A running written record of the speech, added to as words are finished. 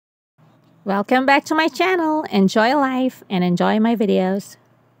Welcome back to my channel. Enjoy life and enjoy my videos.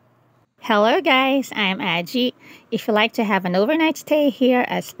 Hello guys, I'm AGGHEE. If you like to have an overnight stay here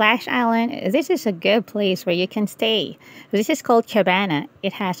at Splash Island, this is a good place where you can stay. This is called Cabana.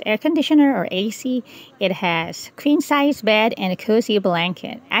 It has air conditioner or AC. It has queen size bed and a cozy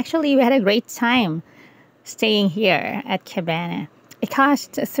blanket. Actually, we had a great time staying here at Cabana. It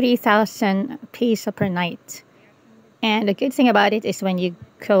costs 3,000 peso per night. And the good thing about it is when you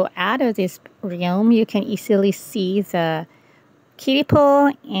go out of this room, you can easily see the kiddie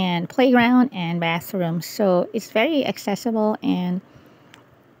pool and playground and bathroom. So it's very accessible and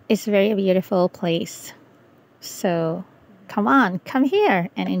it's a very beautiful place. So come on, come here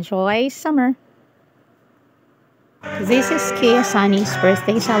and enjoy summer. This is Kia Sunny's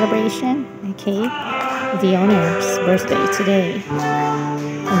birthday celebration. Okay, the owner's birthday today.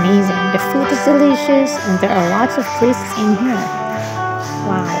 Amazing. The food is delicious and there are lots of twists in here.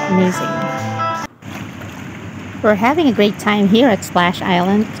 Wow, amazing. We're having a great time here at Splash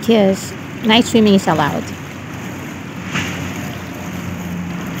Island because night swimming is allowed.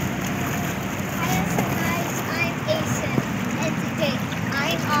 Hi guys, I'm Asen and today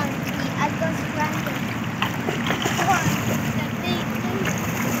I'm on the Ecocentrum.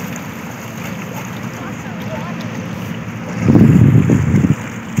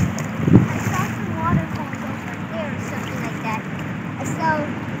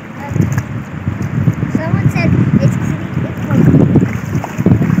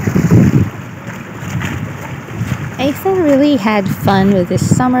 Asen really had fun with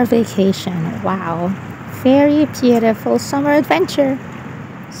this summer vacation. Wow, very beautiful summer adventure.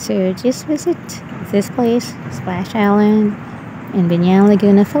 So just visit this place, Splash Island in Binan,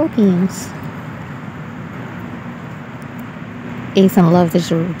 Laguna, Philippines. Asen loved this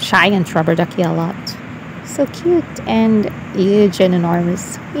giant rubber ducky a lot. So cute and huge and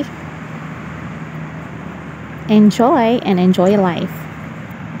enormous. Enjoy and enjoy life.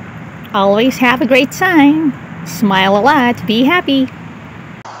 Always have a great time. Smile a lot. Be happy.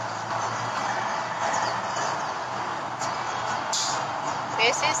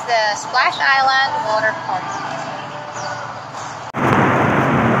 This is the Splash Island water park.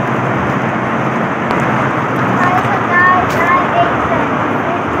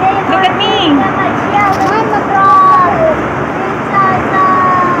 Look at me.